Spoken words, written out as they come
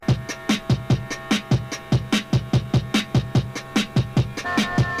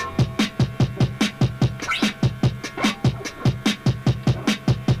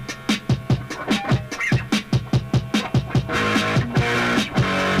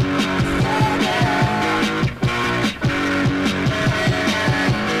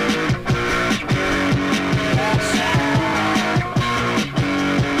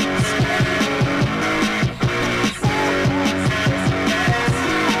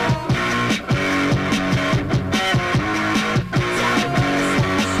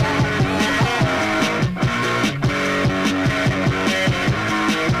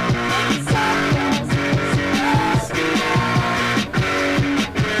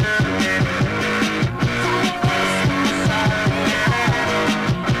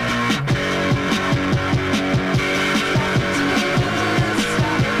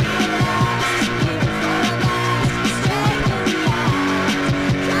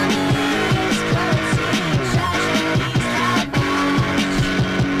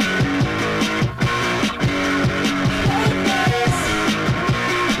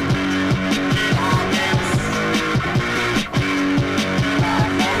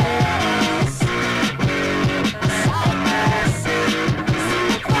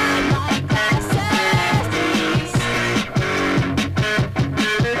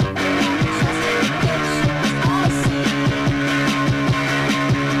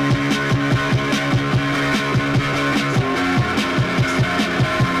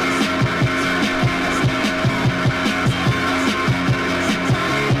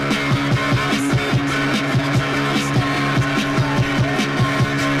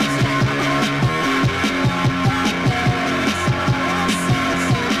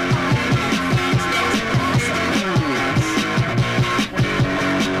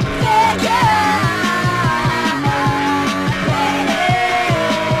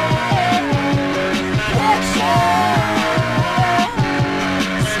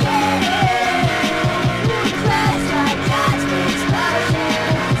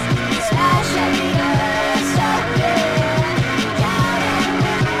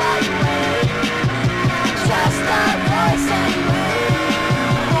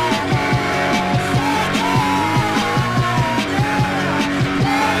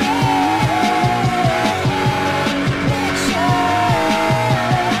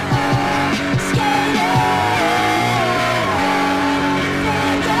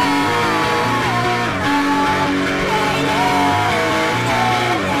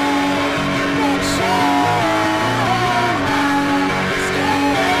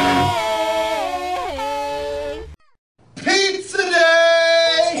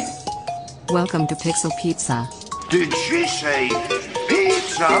Welcome to Pixel Pizza, Did she say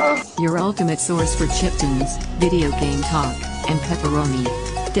pizza? your ultimate source for chiptunes, video game talk, and pepperoni.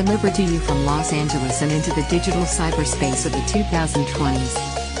 Delivered to you from Los Angeles and into the digital cyberspace of the 2020s.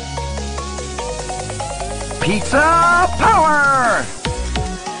 Pizza power!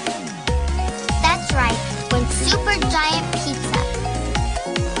 That's right, when super giant pizza.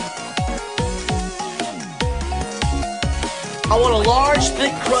 I want a large,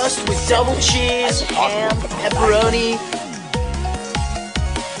 thick crust with double cheese, ham, pepperoni.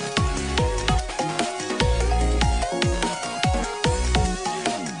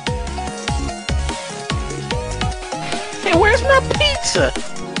 Hey, where's my pizza?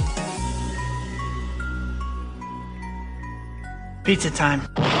 Pizza time.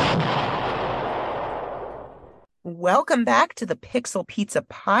 Welcome back to the Pixel Pizza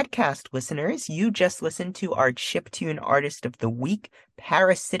podcast, listeners. You just listened to our chiptune artist of the week,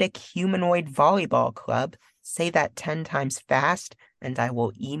 Parasitic Humanoid Volleyball Club. Say that 10 times fast, and I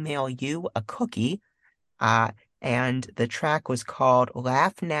will email you a cookie. And the track was called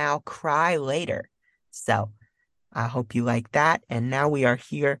Laugh Now, Cry Later. So I hope you like that. And now we are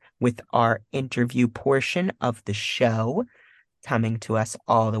here with our interview portion of the show. Coming to us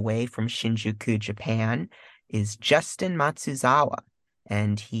all the way from Shinjuku, Japan, is Justin Matsuzawa,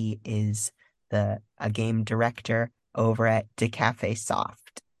 and he is a game director over at Decafe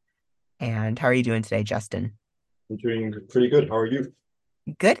Soft. And how are you doing today, Justin? I'm doing pretty good. How are you?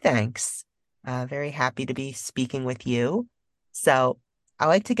 Good, thanks. Very happy to be speaking with you. So I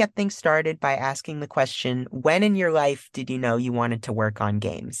like to get things started by asking the question, when in your life did you know you wanted to work on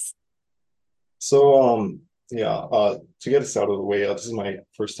games? So, to get this out of the way, this is my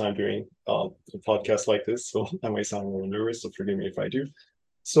first time doing a podcast like this, so I might sound a little nervous, so forgive me if I do.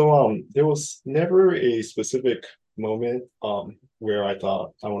 So, there was never a specific moment where I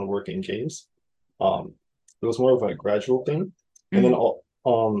thought I want to work in games. It was more of a gradual thing. And then,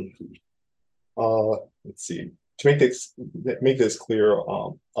 let's see. To make this clear,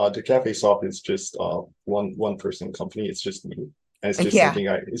 the Cafe Soft is just one person company. It's just me, and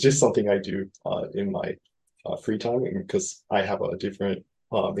it's just something I do in my free time because I have a different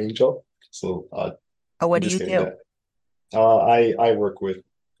main job. So what do you do? I work with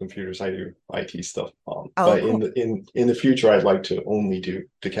computers. I do IT stuff. But cool. in the future, I'd like to only do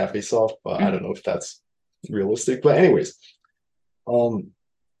the Cafe Soft, but I don't know if that's realistic. But anyways,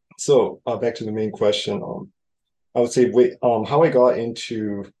 so back to the main question. I would say how I got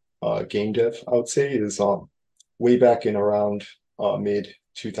into game dev, I would say is way back in around mid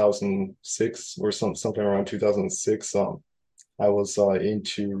 2006 or something around 2006. I was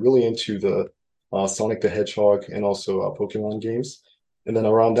really into the Sonic the Hedgehog and also Pokemon games. And then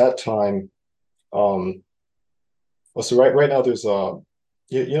around that time, so right now there's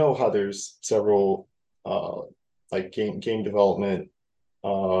you know how there's several like game development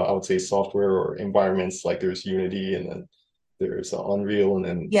I would say software or environments, like there's Unity and then there's Unreal and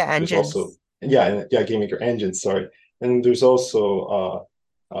then there's engines. also Game Maker engines, sorry. And there's also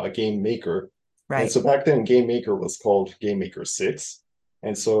Game Maker. Right. And so back then Game Maker was called Game Maker 6.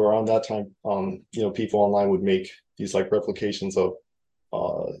 And so around that time, people online would make these like replications of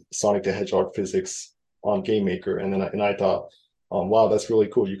Sonic the Hedgehog physics on Game Maker. And then I thought, wow, that's really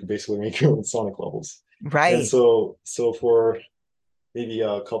cool. You could basically make your own Sonic levels. Right. And so for maybe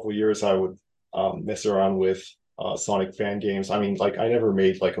a couple of years, I would mess around with Sonic fan games. I mean, like I never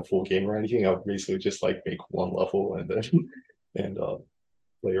made like a full game or anything. I would basically just like make one level and then and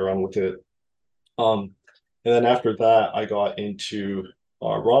play around with it. And then after that, I got into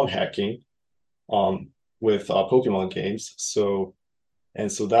ROM hacking with Pokemon games. So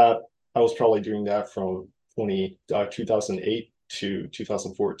that I was probably doing that from 2008 to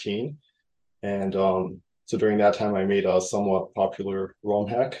 2014, and so during that time, I made a somewhat popular ROM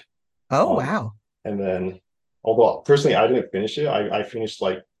hack. Oh, wow. And then, although personally I didn't finish it, I finished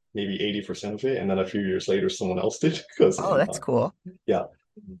like maybe 80% of it, and then a few years later, someone else did. That's cool. Yeah.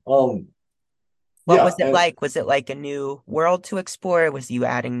 What was it like? Was it like a new world to explore? Was you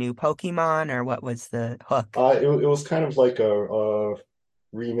adding new Pokemon, or what was the hook? It was kind of like a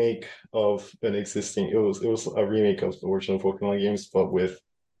remake of an existing. It was a remake of the original Pokemon games, but with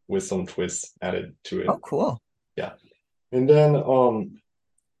some twists added to it. Oh, cool. Yeah. And then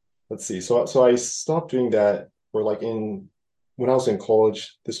let's see. So I stopped doing that for like when I was in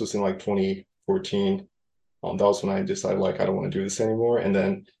college. This was in like 2014. That was when I decided like I don't want to do this anymore. And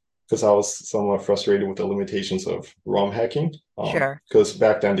then because I was somewhat frustrated with the limitations of ROM hacking. Sure. Because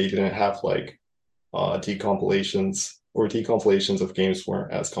back then they didn't have like decompilations of games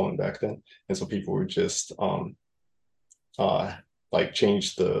weren't as common back then. And so people would just like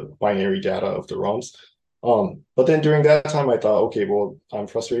change the binary data of the ROMs. But then during that time, I thought, okay, well, I'm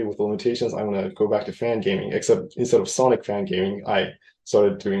frustrated with the limitations. I'm gonna go back to fan gaming. Except instead of Sonic fan gaming, I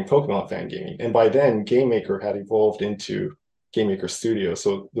started doing Pokemon fan gaming. And by then, Game Maker had evolved into Game Maker Studio.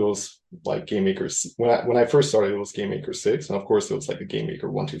 So there was like Game Makers when I first started, it was Game Maker 6, and of course it was like a Game Maker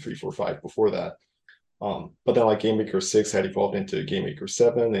 1, 2, 3, 4, 5 before that. But then like Game Maker 6 had evolved into Game Maker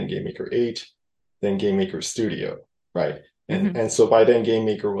 7, then Game Maker 8, then Game Maker Studio, right? Hmm. And so by then Game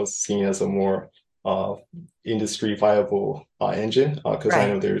Maker was seen as a more uh industry viable engine, because I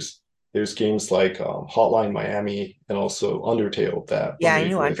know Right. there's games like Hotline Miami and also Undertale that were Yeah, I made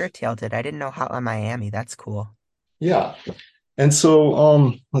knew with, Undertale did. I didn't know Hotline Miami. That's cool. yeah. And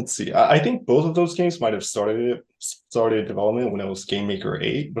so let's see. I think both of those games might have started development when it was Game Maker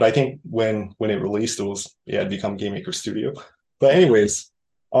 8, but I think when it released it was, yeah, it become Game Maker Studio. But anyways,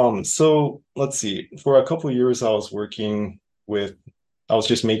 so let's see. For a couple of years I was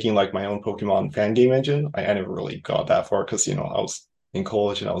just making like my own Pokemon fan game engine. I never really got that far because I was in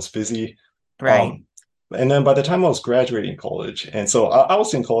college and I was busy. Right. Um and then by the time I was graduating college, and so I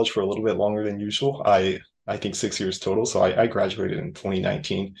was in college for a little bit longer than usual. I think 6 years total. So I graduated in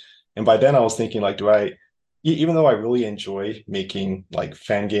 2019. And by then I was thinking like, even though I really enjoy making like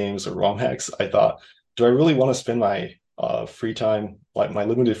fan games or ROM hacks, I thought, do I really want to spend my free time, like my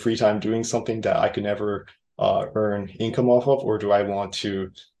limited free time doing something that I could never earn income off of? Or do I want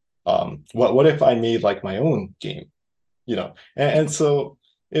to, what if I made like my own game, and so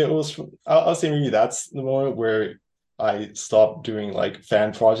I'll say maybe that's the moment where I stopped doing like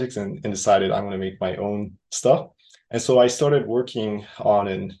fan projects and decided I'm going to make my own stuff. And so I started working on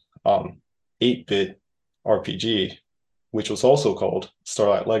an 8-bit RPG, which was also called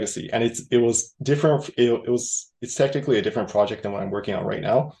Starlight Legacy. And it was different. It's technically a different project than what I'm working on right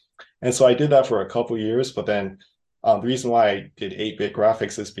now. And so I did that for a couple years, but then the reason why I did 8-bit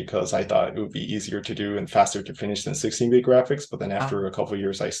graphics is because I thought it would be easier to do and faster to finish than 16-bit graphics. But then Oh. after a couple of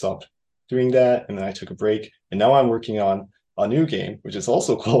years, I stopped doing that, and then I took a break. And now I'm working on a new game, which is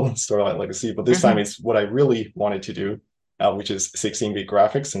also called Starlight Legacy, but this time Hmm. it's what I really wanted to do, which is 16-bit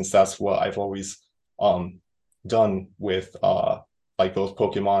graphics, since that's what I've always um, done with like both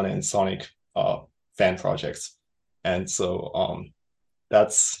Pokemon and Sonic fan projects. And so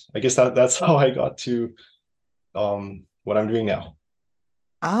I guess that's how I got to what I'm doing now.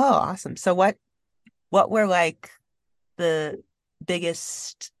 Oh, awesome. So what were like the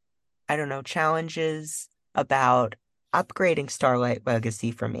biggest, I don't know, challenges about upgrading Starlight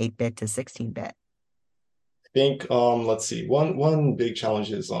Legacy from 8-bit to 16-bit? I think let's see, one big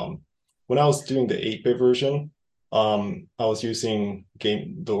challenge is when I was doing the 8-bit version, I was using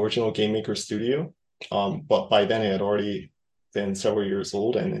the original Game Maker Studio, but by then it had already been several years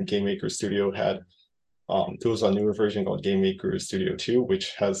old, and then Game Maker Studio had there was a newer version called Game Maker Studio 2,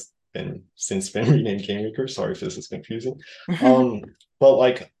 which has been since been renamed Game Maker. Sorry if this is confusing. Um, but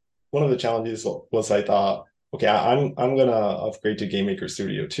like one of the challenges was I thought, okay, I'm gonna upgrade to Game Maker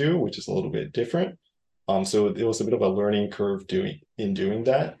Studio 2, which is a little bit different. So it was a bit of a learning curve doing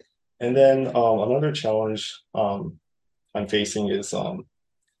that. And then another challenge I'm facing is I'm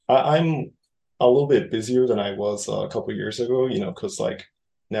a little bit busier than I was a couple years ago, because like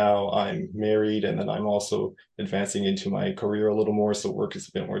now I'm married and then I'm also advancing into my career a little more, so work is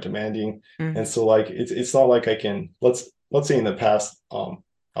a bit more demanding. And Hmm. so like it's not like I can let's say in the past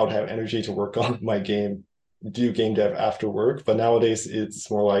I would have energy to work on my game, do game dev after work, but nowadays it's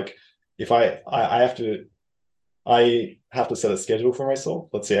more like if I have to set a schedule for myself.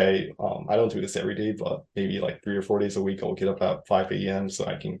 Let's say I don't do this every day, but maybe like 3 or 4 days a week, I'll get up at 5 a.m. so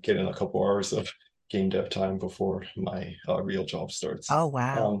I can get in a couple hours of game dev time before my real job starts. Oh,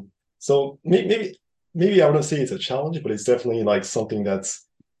 wow. So maybe I wouldn't say it's a challenge, but it's definitely like something that's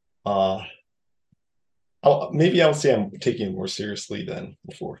uh maybe I would say I'm taking it more seriously than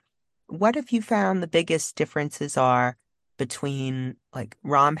before. What have you found the biggest differences are between like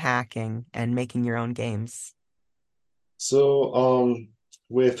ROM hacking and making your own games? So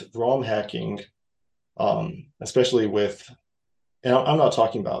with ROM hacking, especially with, and I'm not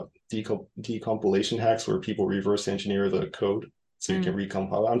talking about decompilation hacks where people reverse engineer the code so you can Mm.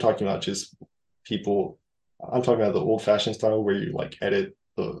 recompile it. I'm talking about just people, I'm talking about the old fashioned style where you like edit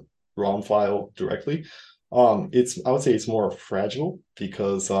the ROM file directly. I would say it's more fragile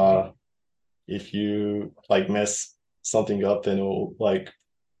because if you like mess something up, then it'll like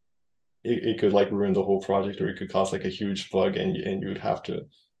it could like ruin the whole project, or it could cause like a huge bug, and you would have to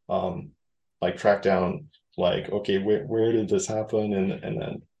um like track down like, okay, where did this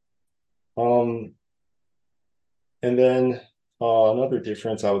happen, um and then another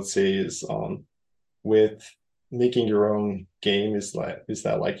difference I would say is with making your own game is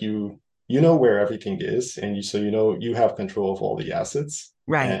that like you know where everything is, and you know you have control of all the assets,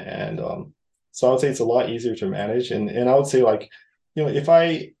 Right. and so I would say it's a lot easier to manage, and I would say like if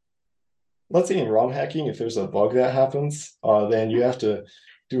I let's say in ROM hacking, if there's a bug that happens, then you have to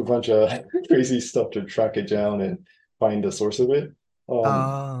do a bunch of crazy stuff to track it down and find the source of it. Um,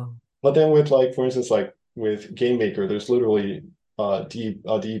 Oh, but then with like, for instance, like with Game Maker, there's literally a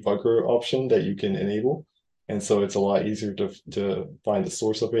debugger option that you can enable. And so it's a lot easier to find the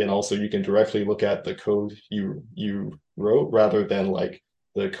source of it. And also you can directly look at the code you wrote rather than like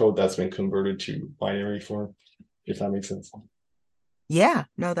the code that's been converted to binary form, if that makes sense. yeah.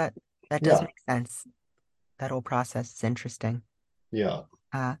 No, that does Yeah, make sense. That whole process is interesting. yeah.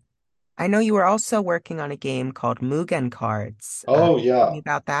 Uh, I know you were also working on a game called Mugen Cards. Oh Tell me yeah.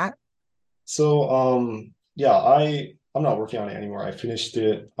 about that. So yeah, I'm not working on it anymore. I finished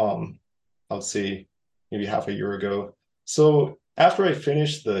it I would say maybe half a year ago. So after I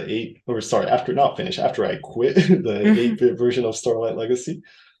finished the eight or sorry, after not finish, after I quit the 8-bit version of Starlight Legacy,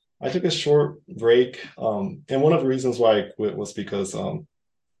 I took a short break. And one of the reasons why I quit was because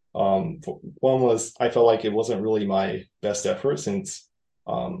one was I felt like it wasn't really my best effort since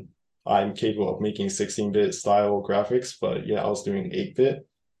um I'm capable of making 16-bit style graphics, but yeah, I was doing 8-bit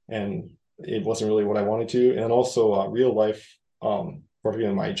and it wasn't really what I wanted to. And also real life,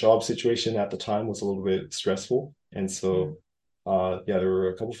 particularly my job situation at the time was a little bit stressful. And so yeah, there were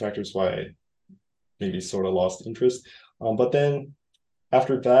a couple factors why I maybe sort of lost interest. But then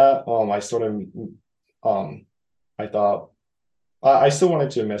after that, I started um I thought I still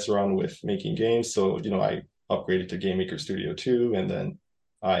wanted to mess around with making games, so I upgraded to Game Maker Studio 2, and then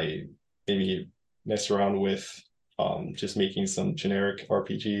I maybe messed around with just making some generic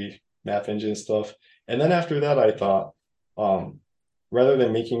RPG map engine stuff. And then after that, I thought, um, rather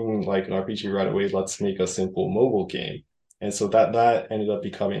than making like an RPG right away, let's make a simple mobile game. And so that ended up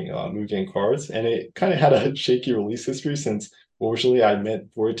becoming Mugen Cards, and it kind of had a shaky release history since originally I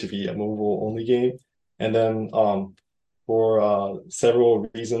meant for it to be a mobile only game, and then for several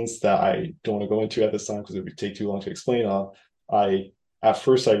reasons that I don't want to go into at this time because it would take too long to explain. I At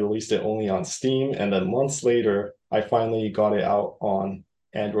first I released it only on Steam, and then months later I finally got it out on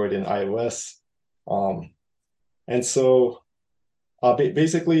Android and iOS. Um, and so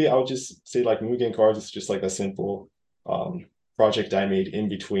basically, I would just say like Mugen Cards is just like a simple project I made in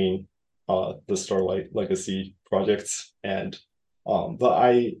between the Starlight Legacy projects, and but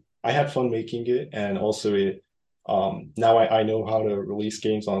I had fun making it, and also it now I know how to release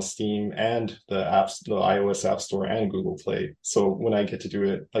games on Steam and the iOS App Store and Google Play. So when I get to do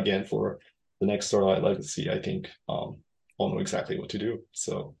it again for the next Starlight Legacy, I think I'll know exactly what to do.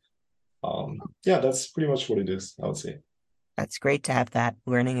 So yeah, that's pretty much what it is, I would say. That's great to have that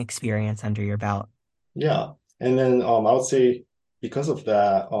learning experience under your belt. Yeah. And then I would say because of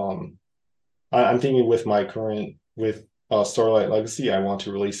that, I'm thinking with my current with Starlight Legacy, I want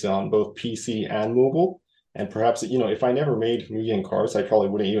to release it on both PC and mobile. And perhaps, if I never made Mugen Cards, I probably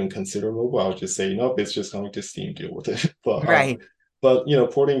wouldn't even consider mobile. I would just say, nope, it's just coming to Steam, deal with it. Right. But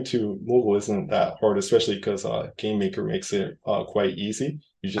porting to mobile isn't that hard, especially because Game Maker makes it quite easy.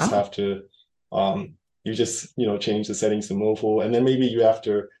 You just Oh, have to you just change the settings to mobile, and then maybe you have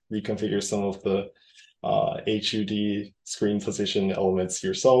to reconfigure some of the HUD screen position elements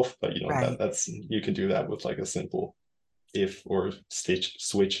yourself, but right. that's you can do that with like a simple if or stitch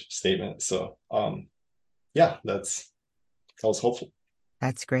switch statement. So yeah, that was helpful.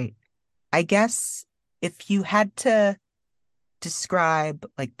 That's great. I guess if you had to describe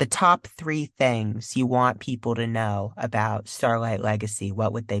like the top three things you want people to know about Starlight Legacy,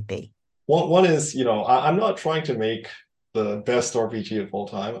 what would they be? One is, I'm not trying to make the best RPG of all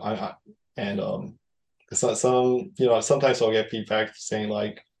time. And some sometimes I'll get feedback saying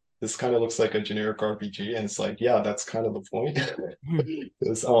like this kind of looks like a generic RPG, and it's like, yeah, that's kind of the point.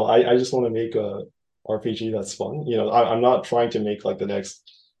 Because I just want to make a RPG that's fun. I'm not trying to make like the next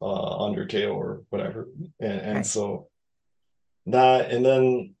Undertale or whatever. And Right. so that and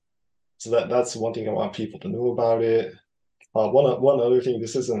then so that's one thing I want people to know about it. One other thing,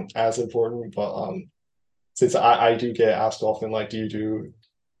 this isn't as important, but since I do get asked often, like, do you do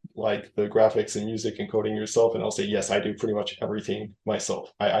like the graphics and music and coding yourself? And I'll say, yes, I do pretty much everything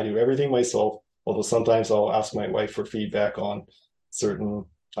myself. I do everything myself, although sometimes I'll ask my wife for feedback on certain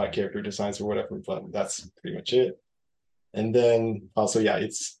character designs or whatever, but that's pretty much it. And then, so yeah,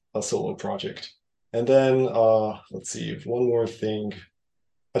 it's a solo project. And then, let's see, one more thing.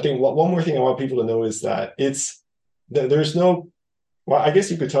 I think one more thing I want people to know is that there's no, well, I guess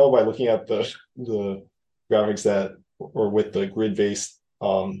you could tell by looking at the graphics that, or with the grid based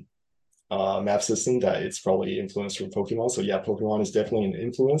map system that it's probably influenced from Pokemon. So yeah, Pokemon is definitely an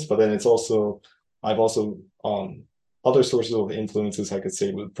influence, but then I've also other sources of influences I could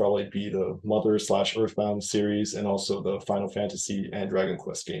say would probably be the Mother/Earthbound series and also the Final Fantasy and Dragon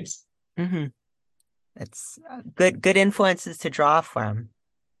Quest games. Mm-hmm. It's good influences to draw from.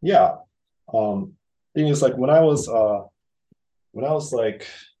 Yeah. Thing is like when I was like when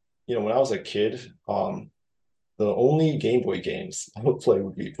I was a kid, the only Game Boy games I would play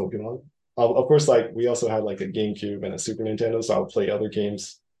would be Pokemon. Of course, like we also had like a GameCube and a Super Nintendo, so I would play other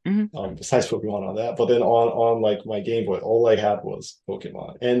games besides Pokemon on that. But then on like my Game Boy, all I had was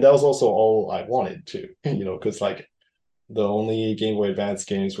Pokemon, and that was also all I wanted to, because like the only Game Boy Advance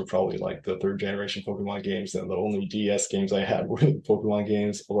games were probably like the third generation Pokemon games, and the only DS games I had were Pokemon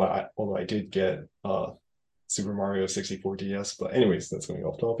games. Although I did get Super Mario 64 DS, but anyways, that's going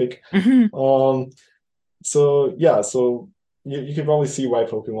off topic. Mm-hmm. So yeah, so you can probably see why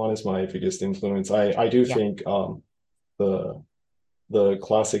Pokemon is my biggest influence. I do Yeah. think the the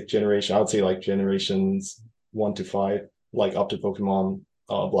classic generation, I would say like generations 1 to 5, like up to Pokemon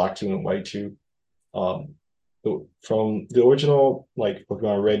Black 2 and White 2. Um from the original like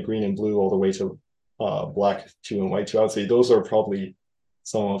Pokemon Red, Green, and Blue all the way to Black 2 and White 2, I would say those are probably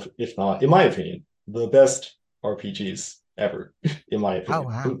some of, if not, in my opinion, the best RPGs ever, in my Oh, opinion.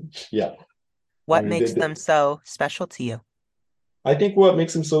 wow. Yeah. I What mean, makes them so special to you? I think what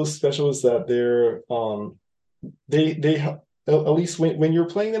makes them so special is that they at least when you're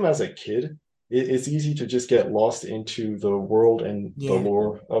playing them as a kid, it's easy to just get lost into the world and the Yeah.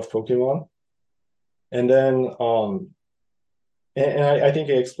 lore of Pokemon. And then and I think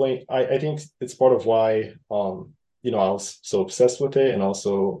I think it's part of why I was so obsessed with it, and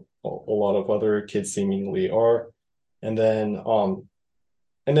also a lot of other kids seemingly are. And then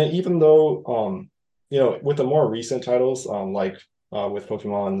even though with the more recent titles like with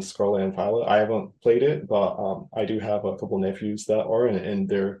Pokemon Scarlet and Violet, I haven't played it, but I do have a couple nephews that are, and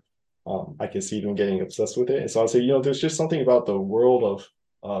they're I can see them getting obsessed with it. And so I'll say, there's just something about the world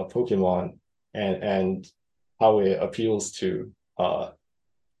of Pokemon and how it appeals to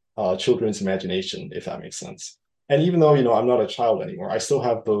children's imagination, if that makes sense. And even though I'm not a child anymore, I still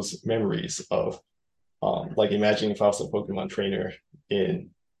have those memories of like imagining if I was a Pokemon trainer in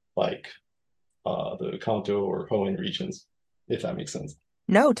like the Kanto or Hoenn regions, if that makes sense.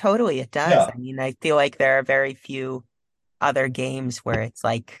 No, totally, it does. Yeah, I mean, I feel like there are very few other games where it's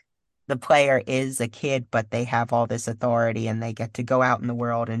like the player is a kid, but they have all this authority and they get to go out in the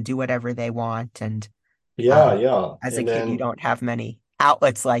world and do whatever they want. And yeah, yeah. as a And kid, you then don't have many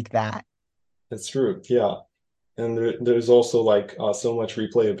outlets like that. it's true. Yeah. And there's also like so much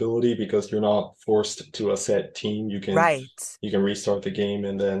replayability because you're not forced to a set team. Right. You can restart the game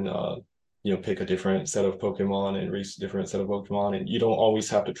and then pick a different set of Pokemon and race a different set of Pokemon, and you don't always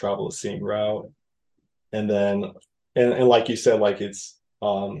have to travel the same route. And then and like you said, like it's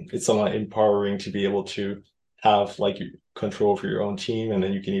somewhat empowering to be able to have like control for your own team, and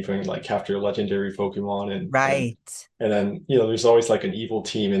then you can even like capture legendary Pokemon, Right. and then there's always like an evil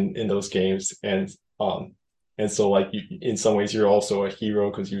team in those games, and so like in some ways you're also a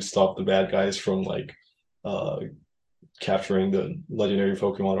hero because you stop the bad guys from like uh capturing the legendary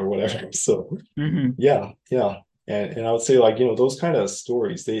Pokemon or whatever. So Hmm. yeah, yeah. And I would say like, those kind of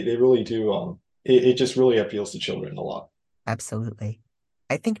stories, they really do it just really appeals to children a lot. Absolutely.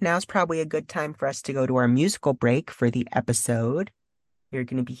 I think now's probably a good time for us to go to our musical break for the episode. You're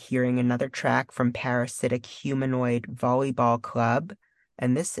going to be hearing another track from Parasitic Humanoid Volleyball Club,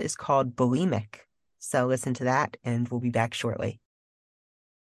 and this is called Bulimic. So listen to that, and we'll be back shortly.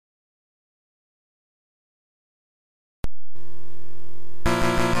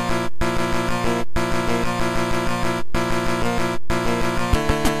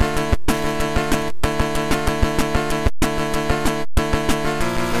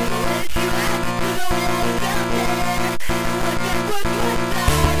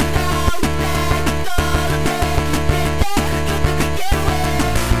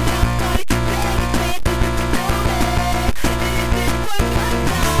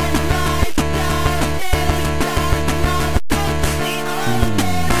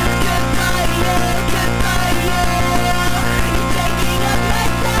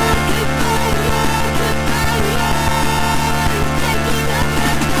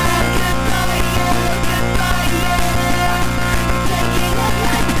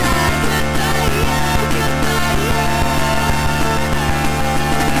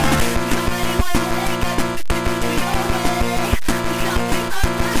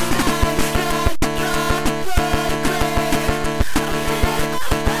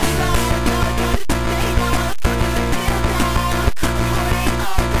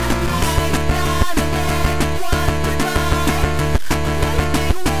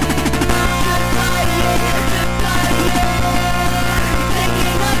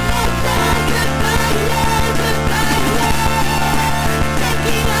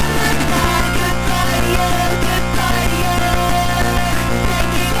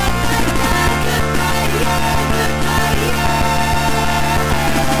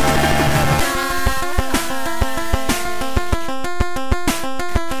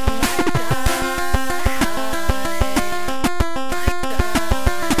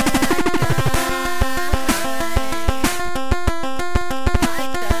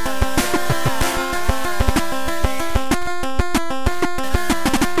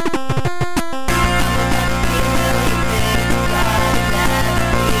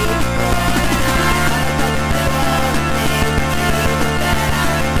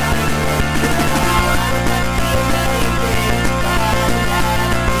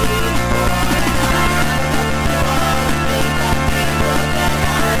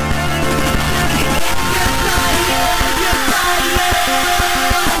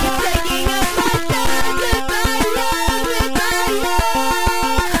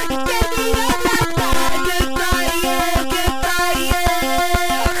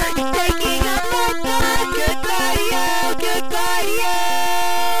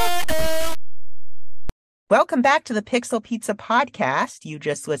 Welcome back to the Pixel Pizza podcast. You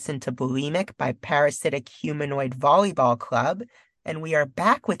just listened to Bulimic by Parasitic Humanoid Volleyball Club, and we are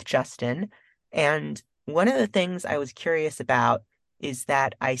back with Justin. And one of the things I was curious about is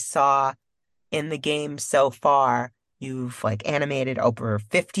that I saw in the game so far, you've like animated over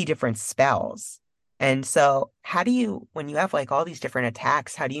 50 different spells. And so how do you, when you have like all these different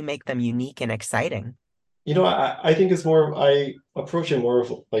attacks, how do you make them unique and exciting? I think it's more, I approach it more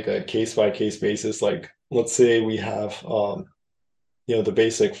of like a case by case basis. Like, let's say we have, the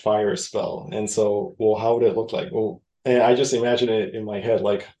basic fire spell. And so, well, how would it look like? Well, and I just imagine it in my head,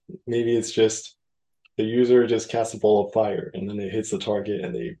 like maybe it's just the user just casts a ball of fire and then it hits the target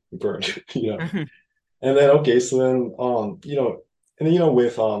and they burn, you know. Mhm. And then okay, so then and then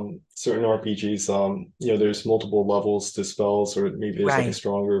with certain RPGs, there's multiple levels to spells, or maybe there's like a Right.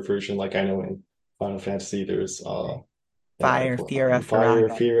 stronger version. Like I know in Final Fantasy, there's Fire, Fira, fire,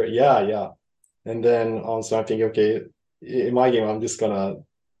 Firaga. fear, yeah, yeah. And then so I'm thinking, okay, in my game, I'm just gonna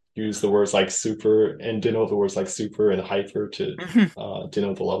use the words like super and denote the words like super and hyper to Mhm.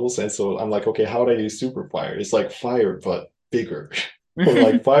 denote the levels. And so I'm like, okay, how would I use super fire? It's like fire but bigger, or Mhm.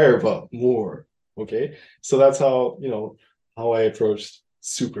 like fire but more. Okay, so that's how I approached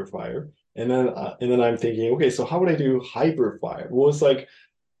super fire. And then I'm thinking, okay, so how would I do hyper fire? Well, it's like,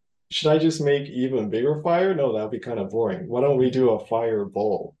 should I just make even bigger fire? No, that'd be kind of boring. Why don't we do a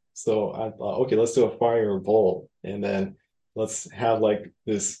fireball? So I thought, okay, let's do a fireball, and then let's have like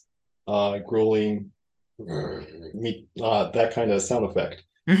this growling meat that kind of sound effect,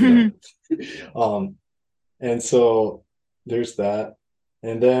 you know. Mhm. Um, and so there's that.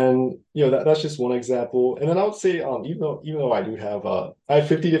 And then, that's just one example. And then I would say, even though I have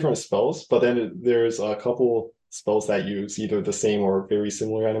 50 different spells, but then there's a couple spells that use either the same or very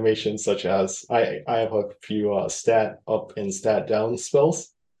similar animations, such as I have a few stat up and stat down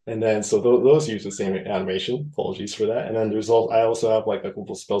spells. And then so those use the same animation. Apologies for that. And then I also have like a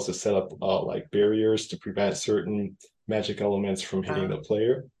couple spells to set up like barriers to prevent certain magic elements from hitting the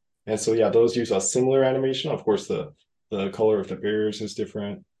player. And so yeah, those use a similar animation. Of course, the color of the barriers is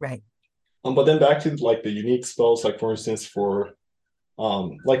different. Right. But then back to like the unique spells, like for instance, for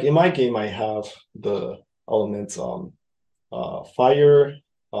like in my game, I have the elements fire,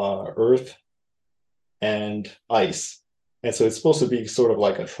 earth, and ice. And so it's supposed to be sort of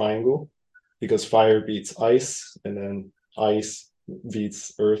like a triangle because fire beats ice, and then ice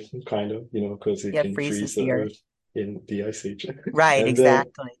beats earth, kind of, because it Yeah, can freeze freezes the the earth. earth in the ice age. Right, and then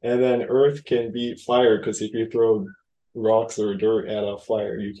exactly. and then earth can beat fire because if you throw rocks or dirt at a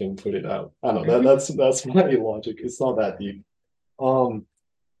fire, you can put it out. I don't know. Mhm. That's my logic. It's not that deep. Um,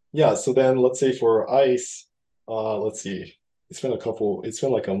 yeah, so then let's say for ice, let's see. It's been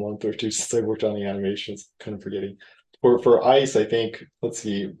like a month or two since I worked on the animations, kind of forgetting. For ice, I think, let's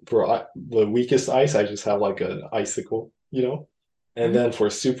see, the weakest ice, I just have like an icicle, And Mhm. then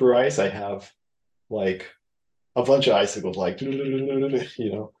for super ice, I have like a bunch of icicles, like,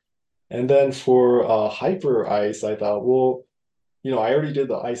 And then for hyper ice, I thought, well, I already did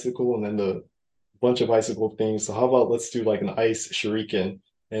the icicle and then the bunch of icicle things. So how about let's do like an ice shuriken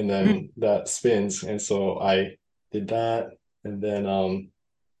and Mhm. then that spins. And so I did that. And then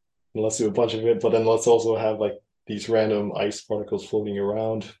let's do a bunch of it, but then let's also have like these random ice particles floating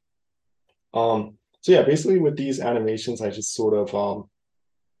around. So yeah, basically with these animations, I just sort of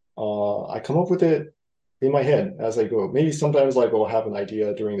I come up with it in my head as I go. Maybe sometimes like I'll have an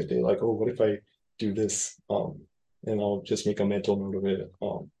idea during the day, like, oh, what if I do this? And I'll just make a mental note of it.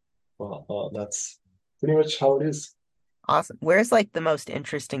 That's pretty much how it is. Awesome. Where's like the most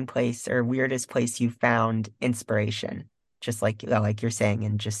interesting place or weirdest place you found inspiration? Just like you're saying,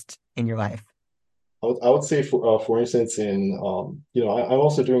 in just in your life. I would say for instance in I'm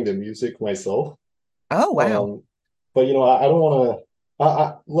also doing the music myself. Oh, wow. Um, but I don't want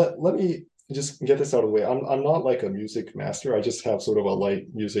to. Let me just get this out of the way. I'm not like a music master. I just have sort of a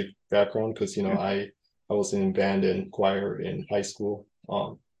light music background because Mhm. I was in band and choir in high school,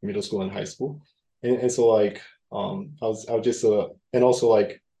 middle school and high school, and so like I was just and also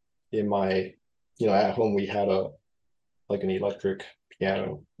like in my at home we had a like an electric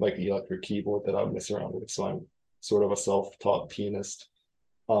piano, like electric keyboard that I would mess around with. So I'm sort of a self-taught pianist.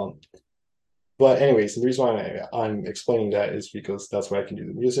 Um, but anyways, the reason why I'm explaining that is because that's where I can do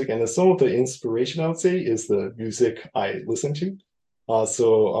the music. And then some of the inspiration I would say is the music I listen to.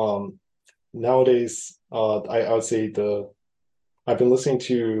 So nowadays, I would say I've been listening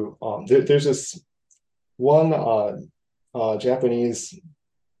to there's this one Japanese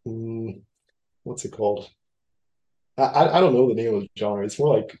what's it called? I don't know the name of the genre. It's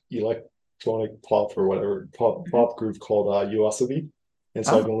more like electronic pop or whatever Mhm. pop group called YOASOBI. And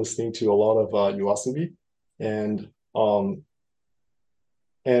so I've Oh, been listening to a lot of YOASOBI. and um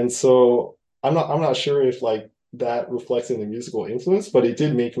and so I'm not sure if like that reflects in the musical influence, but it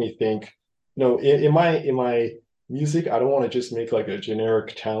did make me think, in my music, I don't want to just make like a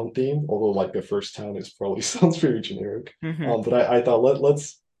generic town theme, although like the first town is probably sounds very generic. Hmm. But I thought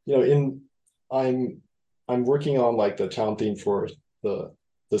let's in I'm I'm working on like the town theme for the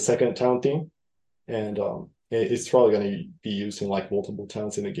the second town theme, and it's probably going to be used in like multiple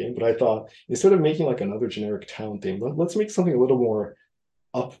towns in the game. But I thought instead of making like another generic town theme, let's make something a little more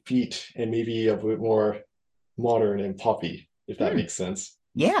upbeat and maybe a bit more modern and poppy, if that Hmm. makes sense.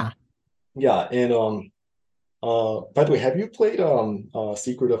 Yeah. Yeah, and by the way, have you played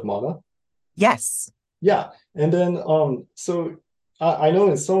Secret of Mana? Yes. Yeah, and then so I know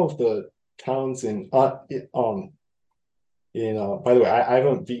in some of the towns in by the way, I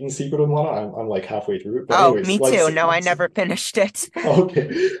haven't beaten Secret of Mana. I'm like halfway through it. But Oh, anyways, me like too. No, I never finished it.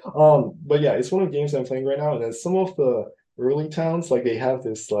 okay. But yeah, it's one of the games I'm playing right now, and then some of the early towns, like they have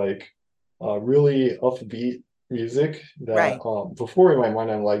this like really upbeat music that Right. before in my mind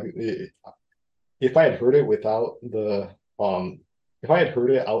I'm like if I had heard it without the if I had heard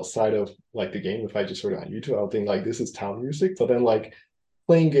it outside of like the game, if I just heard it on YouTube, I would think like this is town music. But then like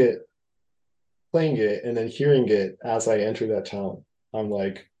playing it, playing it and then hearing it as I enter that town, I'm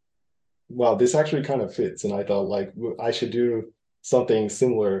like, wow, this actually kind of fits. And I thought like I should do something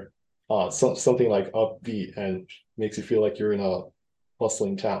similar, something like upbeat and makes you feel like you're in a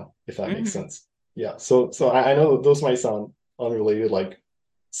bustling town, if that makes Hmm. sense. Yeah. So I know those might sound unrelated, like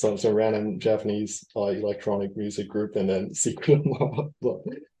some random Japanese electronic music group and then Secret Mama. But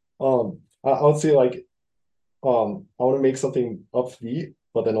I would say like I want to make something upbeat,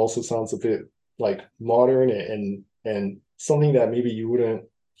 but then also sounds a bit like modern and something that maybe you wouldn't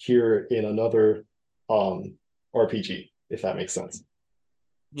hear in another RPG, if that makes sense.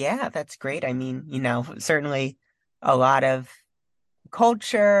 Yeah, that's great. I mean, certainly a lot of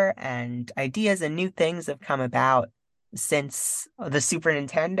culture and ideas and new things have come about since the Super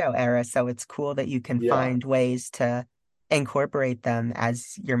Nintendo era. So it's cool that you can Yeah. find ways to incorporate them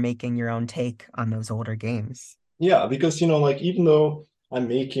as you're making your own take on those older games. Yeah, because like even though I'm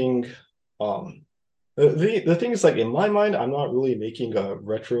making um the thing is like in my mind, I'm not really making a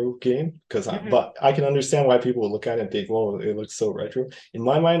retro game because Hmm. but I can understand why people would look at it and think, well, it looks so retro. In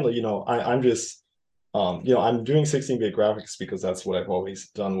my mind, like, I'm just I'm doing 16-bit graphics because that's what I've always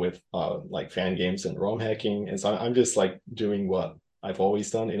done with like fan games and ROM hacking. And so I'm just like doing what I've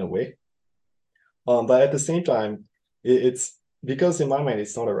always done in a way. But at the same time, it's because in my mind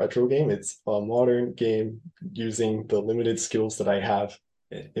it's not a retro game, it's a modern game using the limited skills that I have.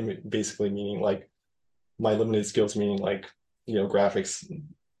 Basically meaning like my limited skills meaning like graphics,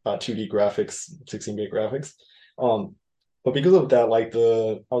 2D graphics, 16-bit graphics. Um, but because of that, like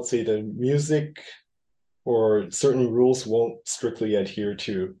I would say the music or certain rules won't strictly adhere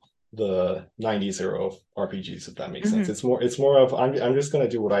to the 90s era of RPGs, if that makes sense. Hmm. It's more of I'm just gonna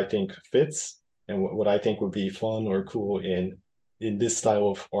do what I think fits and what I think would be fun or cool in this style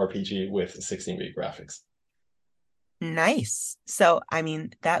of RPG with 16-bit graphics. Nice. So, I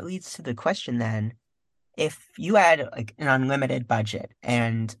mean, that leads to the question then, if you had like an unlimited budget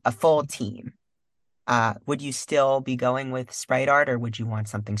and a full team, would you still be going with sprite art or would you want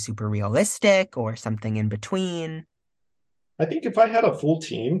something super realistic or something in between? I think if I had a full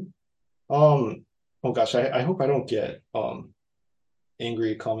team, um, oh gosh, I hope I don't get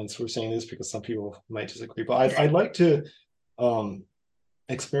angry comments for saying this because some people might disagree, but I'd like to um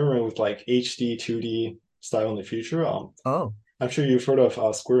experiment with like HD 2D style in the future. Oh, I'm sure you've heard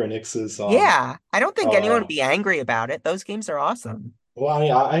of Square Enix's yeah. I don't think anyone uh would be angry about it. Those games are awesome. well, I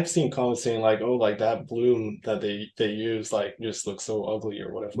mean, I've seen comments saying like, oh, like that bloom that they use like just looks so ugly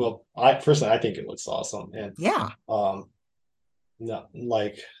or whatever. Well, I personally I think it looks awesome, and Yeah, um, not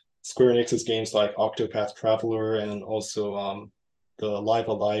like Square Enix's games like Octopath Traveler and also the Live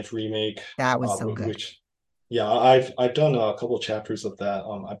Alive remake, that was so good. which yeah, I've done a couple chapters of that.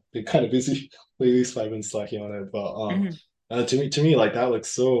 I've been kind of busy lately, so I've been slacking on it. But Mhm. to me, like that looks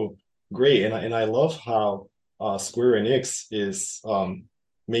so great, and I love how Square Enix is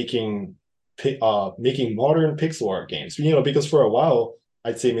making making modern pixel art games. Because for a while,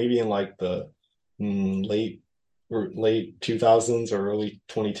 I'd say maybe in like the late 2000s or early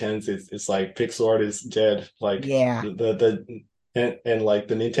 2010s, it's like pixel art is dead. Like Yeah, the and like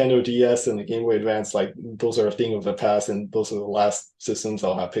the Nintendo DS and the Game Boy Advance, like those are a thing of the past, and those are the last systems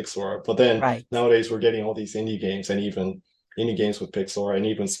that'll have pixel art. But then right. nowadays we're getting all these indie games and even indie games with pixel art, and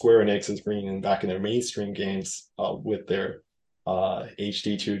even Square Enix is bringing them back in their mainstream games with their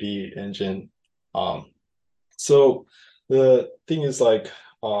HD 2D engine. So the thing is like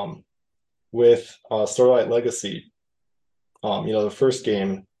with Starlight Legacy, the first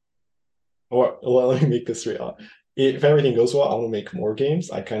game, or well, let me make this real. If everything goes well, I want to make more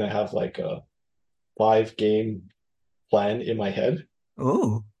games. I kind of have like a 5 game plan in my head.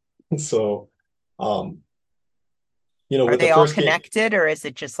 Ooh. So, um, Are with the they all first game, connected or is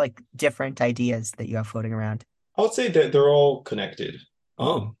it just like different ideas that you have floating around? I would say that they're all connected.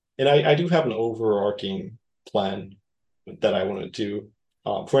 Ooh. And I do have an overarching plan that I want to do.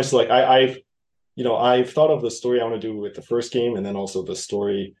 For instance, like I've thought of the story I want to do with the first game, and then also the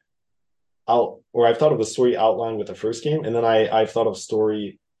story or I've thought of the story outline with the first game, and then I've thought of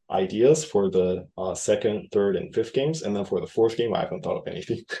story ideas for the second, third, and fifth games, and then for the fourth game, I haven't thought of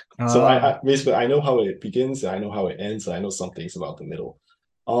anything. So Oh. I basically I know how it begins, I know how it ends, I know some things about the middle.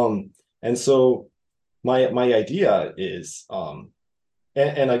 And so my idea is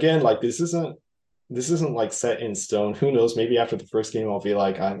and again, like this isn't like set in stone. Who knows? Maybe after the first game, I'll be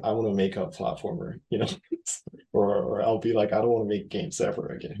like, I want to make a platformer, or I'll be like, I don't want to make games ever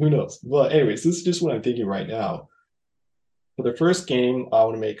again. Who knows? But anyways, this is just what I'm thinking right now. For the first game, I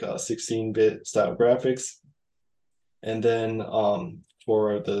want to make a 16-bit style graphics, and then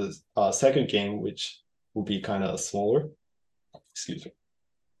for the second game, which will be kind of smaller, excuse me.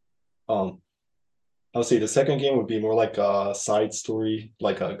 Um, I would say the second game would be more like a side story,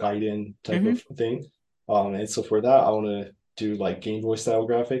 like a Gaiden type Hmm. of thing. And so for that, I want to do like Game Boy style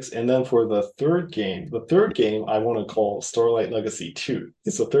graphics. And then for the third game, I want to call Starlight Legacy 2.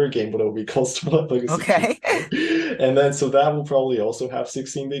 It's a third game, but it will be called Starlight Legacy Okay. 2. And then so that will probably also have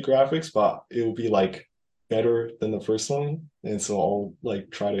 16-bit graphics, but it will be like better than the first one. And so I'll like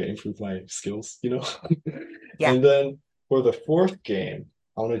try to improve my skills. Yeah. And then for the fourth game,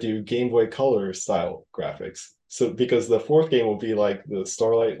 I want to do Game Boy Color style graphics. So because the fourth game will be like the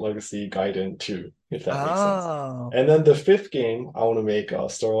Starlight Legacy Gaiden 2, if that makes sense. Oh. And then the fifth game, I want to make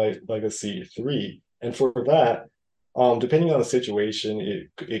Starlight Legacy 3. And for that, depending on the situation,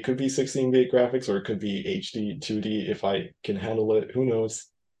 it could be 16-bit graphics or it could be HD 2D if I can handle it. Who knows?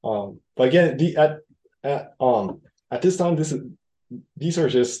 But again, at this time, these are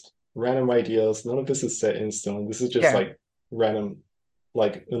just random ideas. None of this is set in stone. This is just Yeah. like random,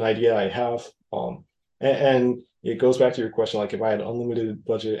 like an idea I have. And it goes back to your question, like if I had unlimited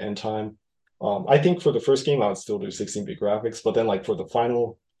budget and time, I think for the first game I would still do 16-bit graphics, but then like for the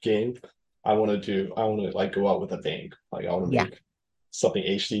final game, I want to like go out with a bang. Like I want to Yeah. make something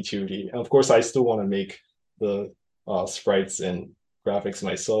HD 2D, and of course I still want to make the sprites and graphics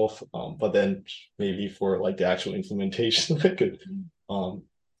myself. But then maybe for like the actual implementation, I could um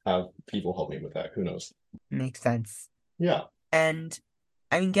have people help me with that. Who knows? Makes sense. Yeah. And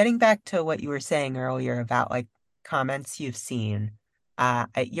I mean, getting back to what you were saying earlier about like comments you've seen,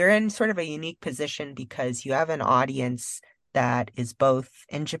 you're in sort of a unique position because you have an audience that is both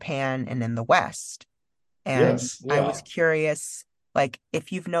in Japan and in the West. And Yes. I was Yeah. curious, like,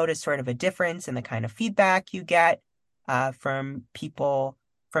 if you've noticed sort of a difference in the kind of feedback you get from people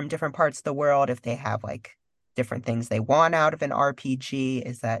from different parts of the world, if they have like different things they want out of an RPG.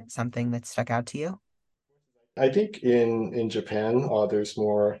 Is that something that stuck out to you? I think in Japan, there's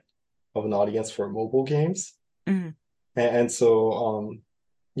more of an audience for mobile games, Mhm. and so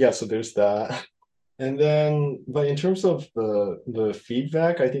yeah, so there's that. And then, but in terms of the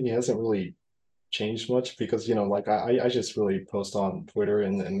feedback, I think it hasn't really changed much because like I just really post on Twitter,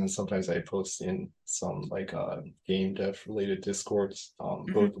 and then sometimes I post in some like game dev related discords,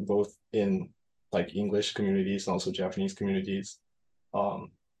 Mhm. both in like English communities and also Japanese communities.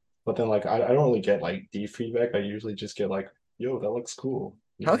 Um, but then like I don't really get like deep feedback. I usually just get like, yo, that looks cool,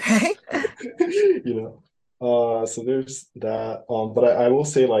 Okay. you know. So there's that. But I will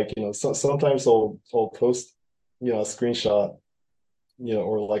say like, sometimes I'll post, a screenshot,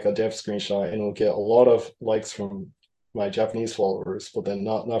 or like a dev screenshot, and it'll get a lot of likes from my Japanese followers, but then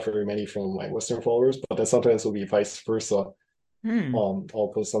not very many from my Western followers. But then sometimes it'll be vice versa. Hmm.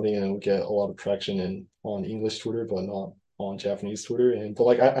 I'll post something and it'll get a lot of traction on English Twitter, but not on Japanese Twitter. And but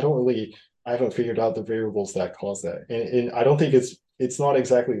like I don't really I haven't figured out the variables that cause that. And I don't think it's not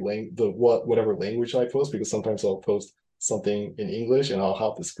exactly whatever language I post, because sometimes I'll post something in English and I'll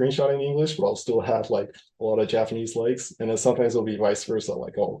have the screenshot in English, but I'll still have like a lot of Japanese likes. And then sometimes it'll be vice versa.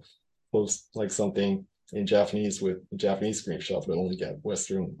 Like I'll post like something in Japanese with a Japanese screenshot, but only get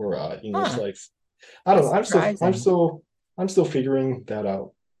Western or English Huh. likes. I don't That's know. surprising. I'm still figuring that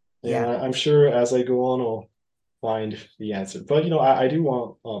out. And Yeah, I'm sure as I go on, I'll find the answer. But I do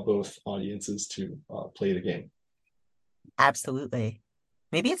want both audiences to play the game. absolutely.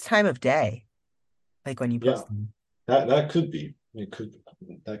 Maybe it's time of day, like when you Yeah, post them. that could be. It could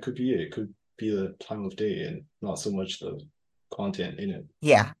be it. It could be the time of day and not so much the content in it.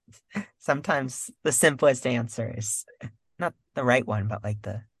 Yeah. Sometimes the simplest answer is not the right one, but like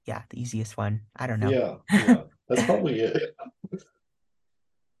the easiest one. I don't know. Yeah, that's probably it.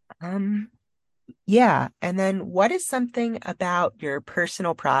 Um, yeah. And then what is something about your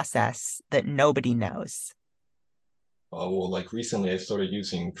personal process that nobody knows? Well, like recently, I started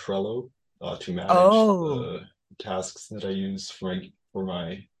using Trello to manage Oh, the tasks that I use for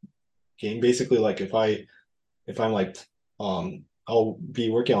my game. Basically, like if I'm like I'll be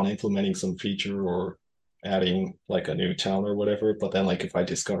working on implementing some feature or adding like a new town or whatever, but then like if I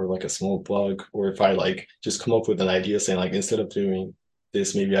discover like a small bug or if I like just come up with an idea saying like instead of doing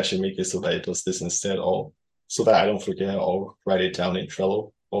this, maybe I should make it so that it does this instead, I'll so that I don't forget, I'll write it down in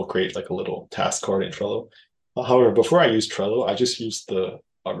Trello. I'll create like a little task card in Trello. However, before I use Trello, I just use the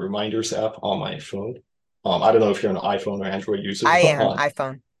reminders app on my phone. I don't know if you're an iPhone or Android user, I but am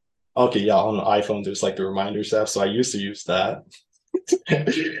iPhone. okay, yeah, on the iPhone, there's like the reminders app. So I used to use that.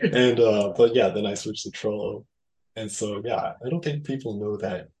 And but yeah, then I switched to Trello. And so yeah, I don't think people know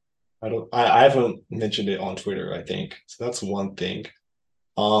that. I haven't mentioned it on Twitter, I think. So that's one thing.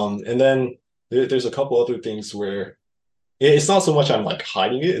 And then there's a couple other things where it's not so much I'm like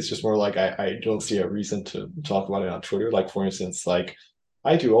hiding it, it's just more like I don't see a reason to talk about it on Twitter. Like for instance, like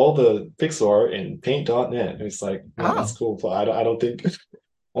I do all the pixel art in paint.net. And it's like, yeah, that's Oh. cool, but I don't think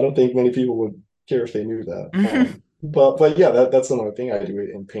I don't think many people would care if they knew that. Hmm. But yeah, that's another thing. I do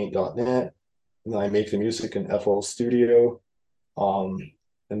it in paint.net and then I make the music in FL Studio. Um,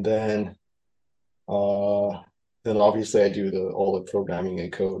 and uh then obviously I do the all the programming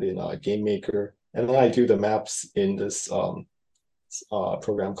and code in Game Maker. And then I do the maps in this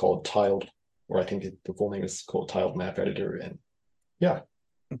program called Tiled, or I think the full name is called Tiled Map Editor. And yeah,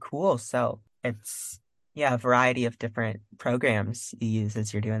 Cool. So it's a variety of different programs you use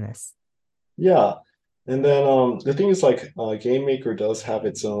as you're doing this. yeah. And then the thing is like Game Maker does have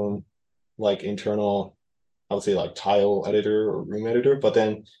its own like internal, I would say like tile editor or room editor. But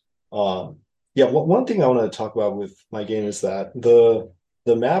then yeah, one thing I want to talk about with my game is that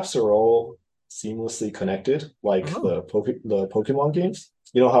the maps are all seamlessly connected, like Oh. The Pokemon games.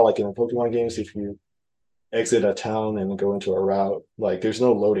 You know how like in the Pokemon games, if you exit a town and go into a route, like there's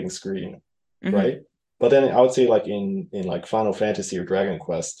no loading screen, Hmm. right? But then I would say like in like Final Fantasy or Dragon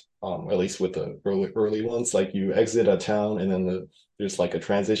Quest, at least with the early ones, like you exit a town and then there's like a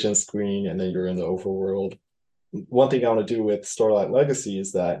transition screen and then you're in the overworld. One thing I want to do with Starlight Legacy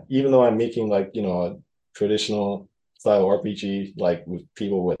is that even though I'm making like, you know, a traditional style RPG, like with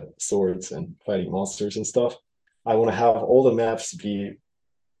people with swords and fighting monsters and stuff, I want to have all the maps be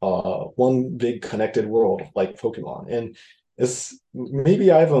one big connected world like Pokemon. And it's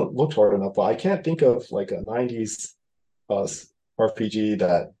maybe I haven't looked hard enough, but I can't think of like a 90s uh, RPG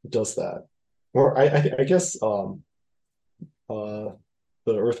that does that. Or I guess uh, the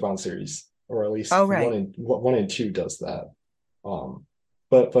Earthbound series, or at least Oh, right. one and two does that. Um,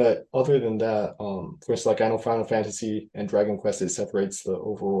 but other than that, of course, like I know Final Fantasy and Dragon Quest, it separates the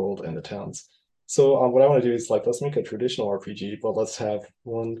overworld and the towns. So what I want to do is like let's make a traditional RPG, but let's have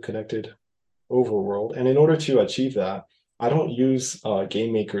one connected overworld. And in order to achieve that, I don't use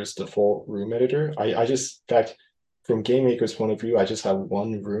Game Maker's default room editor. I just, in fact, from Game Maker's point of view, I just have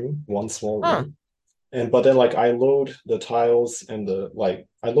one room, one small Huh. room. And but then like I load the tiles and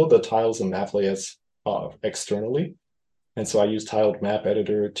I load the tiles and map layouts externally. And so I use tiled map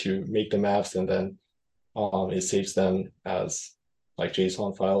editor to make the maps and then it saves them as like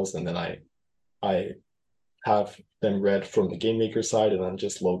JSON files and then I have them read from the game maker side and then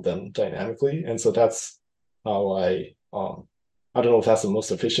just load them dynamically. And so that's how I don't know if that's the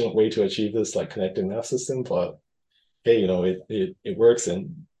most efficient way to achieve this like connected map system, but hey, you know, it works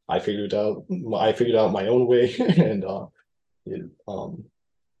and I figured out my own way and it,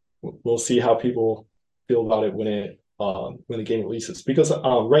 we'll see how people feel about it when the game releases. Because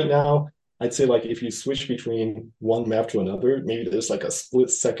right now, I'd say like if you switch between one map to another, maybe there's like a split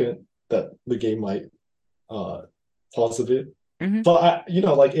second that the game might uh, pause a bit. Hmm. But you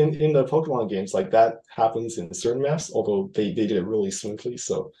know, like in the Pokemon games, like that happens in certain maps, although they did it really smoothly.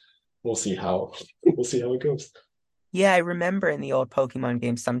 So we'll see how we'll see how it goes. Yeah, I remember in the old Pokemon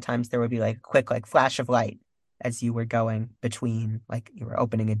games, sometimes there would be like a quick like flash of light as you were going between, like you were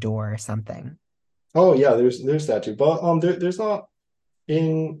opening a door or something. Oh yeah, there's that too. But there's not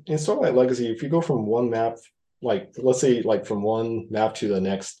in Starlight Legacy, if you go from one map, like let's say like from one map to the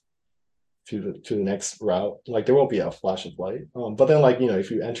next to the next route, like there won't be a flash of light. But then like you know, if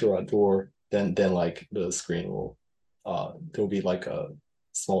you enter a door, then like the screen will there'll be like a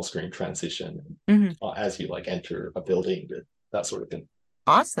small screen transition Hmm. as you like enter a building, that sort of thing.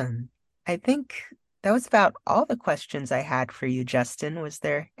 Awesome. I think That was about all the questions I had for you, Justin. Was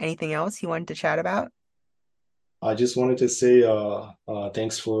there anything else you wanted to chat about? I just wanted to say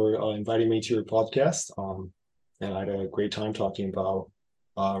thanks for inviting me to your podcast. And I had a great time talking about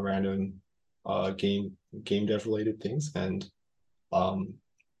random game dev related things, and um,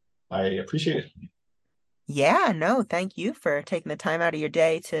 I appreciate it. Yeah, no, thank you for taking the time out of your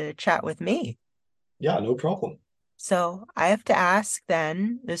day to chat with me. Yeah, no problem. So I have to ask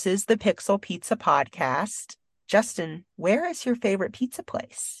then, this is the Pixel Pizza podcast. Justin, where is your favorite pizza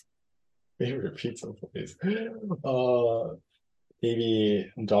place? Favorite pizza place?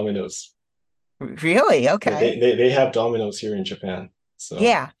 Maybe Domino's. Really? They, Okay. they they they have Domino's here in Japan, so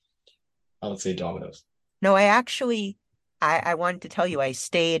Yeah. I would say Domino's. No, I wanted to tell you I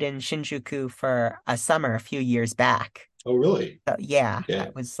stayed in Shinjuku for a summer a few years back. Oh, really? So yeah, Okay.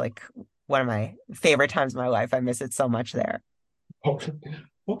 that was like one of my favorite times of my life. I miss it so much there.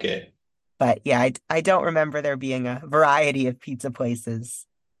 Okay. But yeah, I don't remember there being a variety of pizza places,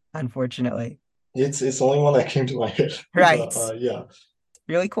 unfortunately. It's the only one that came to my head, but Right. yeah.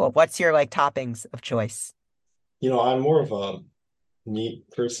 Really cool. What's your like toppings of choice? I'm more of a meat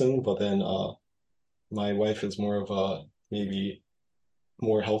person, but then my wife is more of a maybe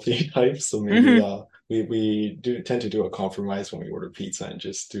more healthy type. So maybe Hmm. we do tend to do a compromise when we order pizza and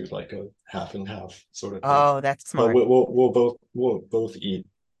just do like a half and half sort of thing. Oh, that's But smart. we'll both eat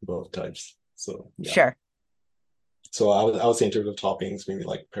both types. So yeah. Sure. So I would say in terms of toppings, maybe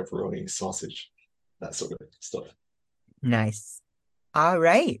like pepperoni, sausage, that sort of stuff. Nice. All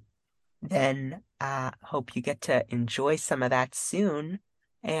right. Then hope you get to enjoy some of that soon.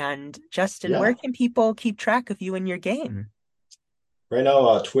 And Justin, where Yeah. can people keep track of you and your game? Right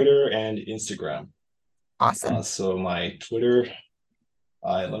now, Twitter and Instagram. Awesome. So my Twitter,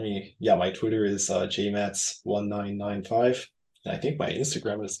 my Twitter is jmats1995. And I think my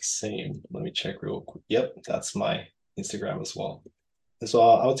Instagram is the same. Let me check real quick. Yep, that's my Instagram as well. And so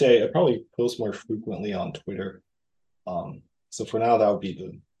I would say I probably post more frequently on Twitter. So for now, that would be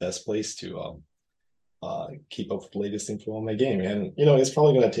the best place to keep up with the latest info on my game. And it's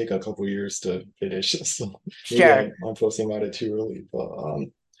probably going to take a couple years to finish. So maybe Sure. I'm posting about it too early, but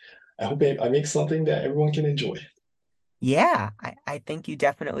I hope I make something that everyone can enjoy. Yeah, I think you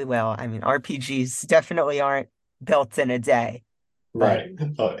definitely will. I mean, RPGs definitely aren't built in a day, but Right.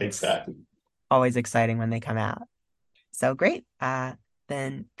 it's Exactly. always exciting when they come out. So great.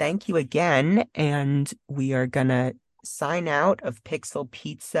 Then thank you again. And we are gonna sign out of Pixel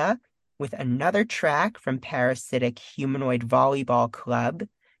Pizza with another track from Parasitic Humanoid Volleyball Club.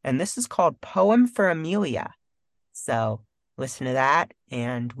 And this is called Poem for Amelia. So listen to that,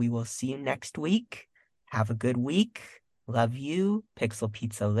 and we will see you next week. Have a good week. Love you, Pixel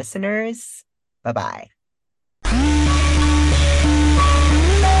Pizza listeners. Bye bye.